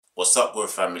What's up,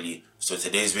 Growth family? So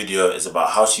today's video is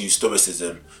about how to use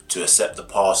stoicism to accept the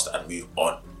past and move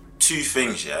on. Two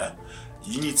things, yeah?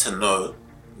 You need to know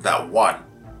that one,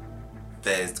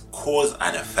 there's cause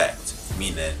and effect,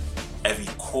 meaning every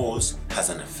cause has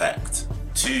an effect.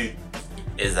 Two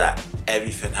is that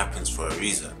everything happens for a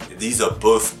reason. These are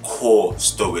both core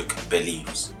Stoic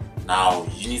beliefs. Now,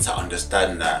 you need to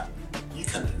understand that you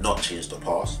cannot change the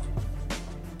past,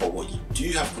 but what you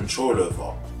do have control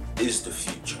over is the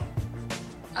future.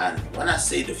 And when I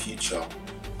say the future,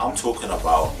 I'm talking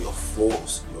about your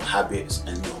thoughts, your habits,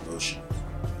 and your emotions.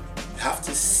 You have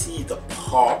to see the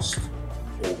past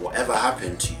or whatever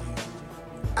happened to you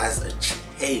as a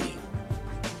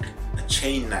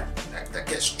chain that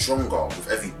gets stronger with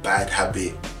every bad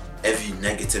habit, every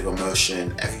negative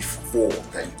emotion, every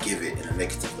thought that you give it in a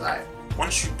negative light.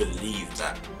 Once you believe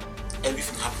that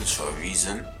everything happens for a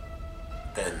reason,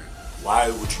 then why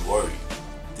would you worry?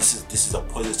 This is a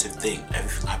positive thing.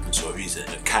 Everything happens for a reason.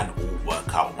 It can all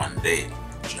work out one day.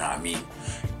 Do you know what I mean?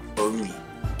 Only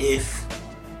if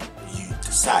you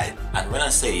decide. And when I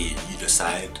say you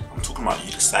decide, I'm talking about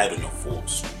you decide on your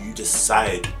thoughts. You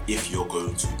decide if you're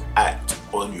going to act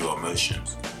on your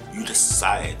emotions. You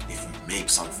decide if you make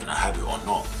something a habit or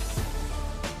not.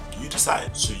 You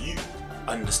decide. So you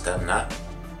understand that,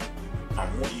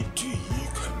 and what you do, you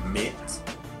commit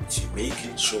to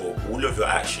making sure all of your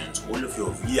actions, all of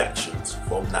your reactions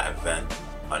from that event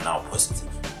are now positive.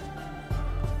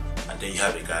 And there you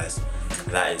have it, guys.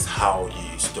 That is how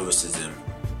you use stoicism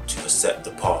to accept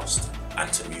the past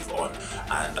and to move on.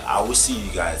 And I will see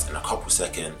you guys in a couple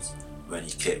seconds when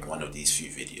you click one of these few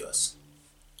videos.